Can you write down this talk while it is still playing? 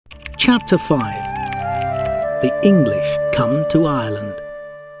Chapter 5. The English Come to Ireland.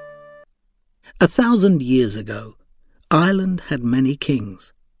 1,000 years ago, Ireland had many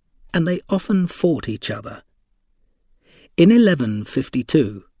kings, and they often fought each other. In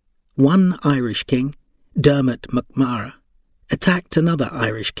 1152, one Irish king, Dermot MacMara, attacked another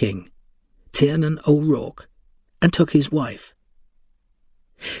Irish king, Tiernan O'Rourke, and took his wife.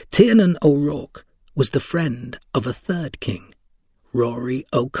 Tiernan O'Rourke was the friend of a third king, Rory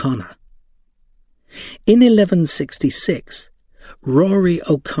O'Connor. In 1166, Rory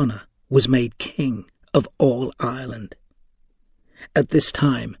O'Connor was made king of all Ireland. At this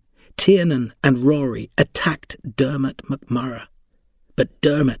time, Tiernan and Rory attacked Dermot MacMara, but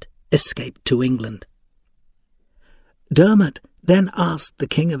Dermot escaped to England. Dermot then asked the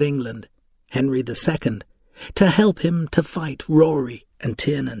King of England, Henry II, to help him to fight Rory and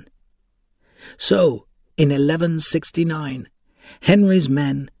Tiernan. So, in 1169, Henry's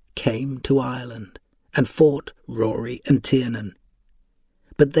men came to Ireland and fought Rory and Tiernan.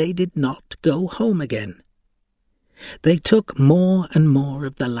 But they did not go home again. They took more and more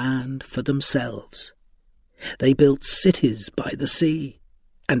of the land for themselves. They built cities by the sea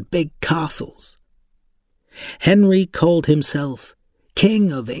and big castles. Henry called himself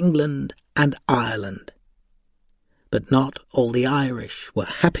King of England and Ireland. But not all the Irish were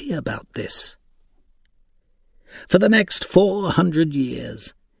happy about this. For the next 400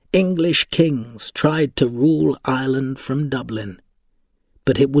 years, English kings tried to rule Ireland from Dublin,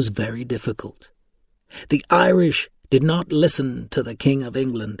 but it was very difficult. The Irish did not listen to the King of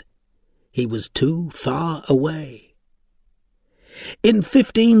England. He was too far away. In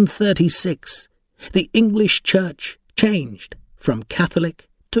 1536, the English Church changed from Catholic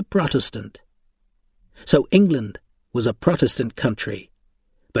to Protestant. So England was a Protestant country,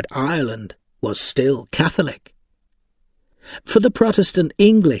 but Ireland was still Catholic. For the Protestant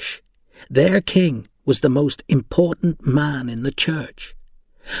English, their king was the most important man in the church.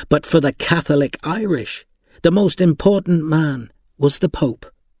 But for the Catholic Irish, the most important man was the Pope,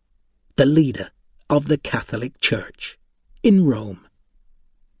 the leader of the Catholic Church in Rome.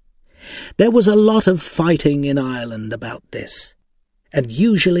 There was a lot of fighting in Ireland about this, and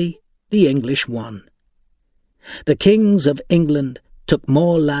usually the English won. The kings of England took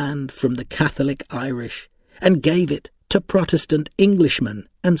more land from the Catholic Irish and gave it to Protestant Englishmen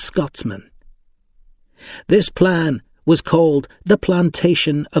and Scotsmen. This plan was called the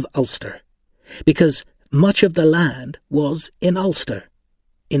Plantation of Ulster, because much of the land was in Ulster,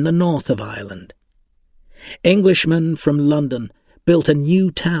 in the north of Ireland. Englishmen from London built a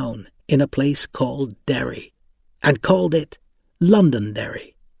new town in a place called Derry, and called it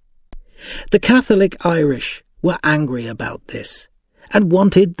Londonderry. The Catholic Irish were angry about this, and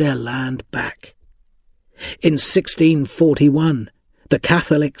wanted their land back. In 1641, the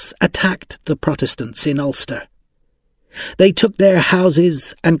Catholics attacked the Protestants in Ulster. They took their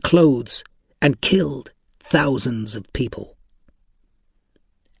houses and clothes and killed thousands of people.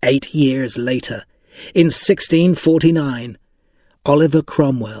 8 years later, in 1649, Oliver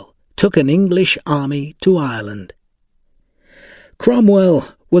Cromwell took an English army to Ireland. Cromwell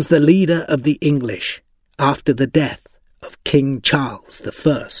was the leader of the English after the death of King Charles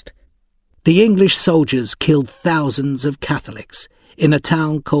I. The English soldiers killed thousands of Catholics in a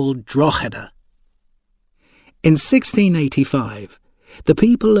town called Drogheda. In 1685, the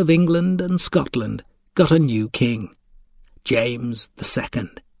people of England and Scotland got a new king, James II.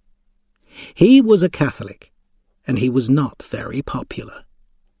 He was a Catholic, and he was not very popular.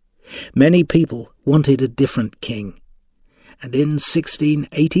 Many people wanted a different king, and in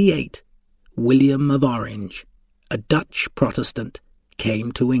 1688, William of Orange, a Dutch Protestant,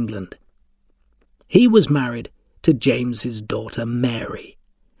 came to England. He was married to James's daughter Mary,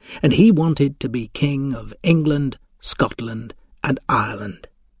 and he wanted to be king of England, Scotland, and Ireland.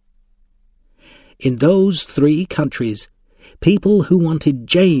 In those 3 countries, people who wanted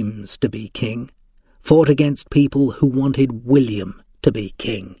James to be king fought against people who wanted William to be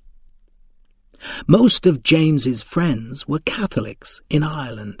king. Most of James's friends were Catholics in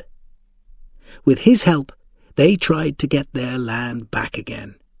Ireland. With his help, they tried to get their land back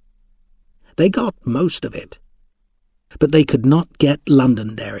again. They got most of it, but they could not get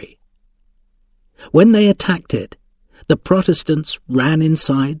Londonderry. When they attacked it, the Protestants ran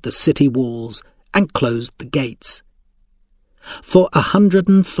inside the city walls and closed the gates. For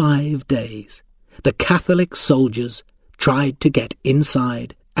 105 days, the Catholic soldiers tried to get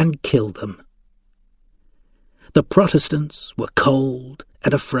inside and kill them. The Protestants were cold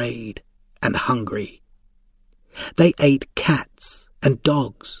and afraid and hungry. They ate cats and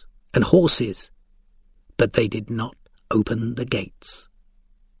dogs and horses, but they did not open the gates.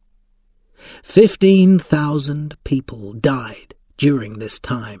 15,000 people died during this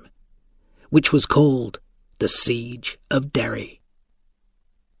time, which was called the Siege of Derry.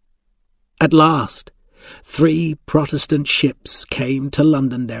 At last, 3 Protestant ships came to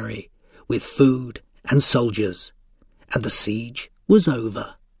Londonderry with food and soldiers, and the siege was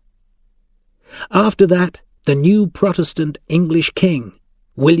over. After that, the new Protestant English king,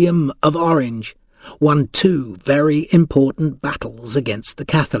 William of Orange, won 2 very important battles against the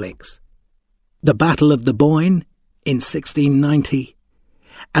Catholics: the Battle of the Boyne in 1690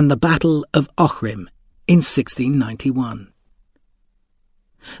 and the Battle of Aughrim in 1691.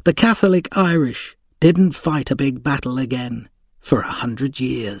 The Catholic Irish didn't fight a big battle again for 100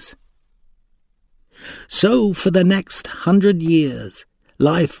 years. So for the next 100 years,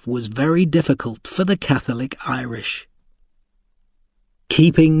 life was very difficult for the Catholic Irish.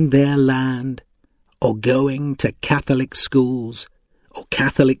 Keeping their land, or going to Catholic schools or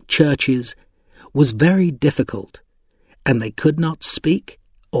Catholic churches was very difficult, and they could not speak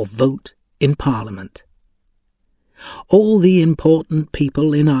or vote in Parliament. All the important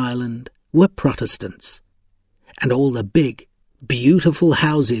people in Ireland were Protestants, and all the big, beautiful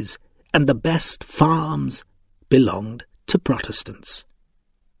houses and the best farms belonged to Protestants.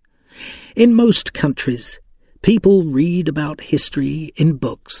 In most countries, people read about history in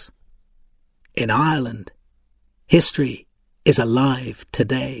books. In Ireland, history is alive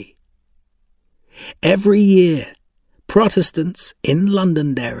today. Every year, Protestants in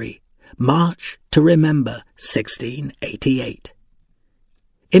Londonderry march to remember 1688.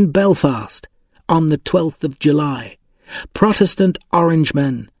 In Belfast, on the 12th of July, Protestant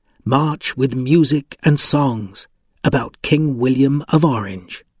Orangemen march with music and songs about King William of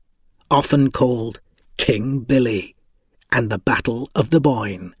Orange, often called King Billy, and the Battle of the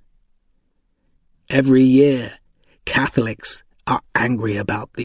Boyne. Every year, Catholics are angry about the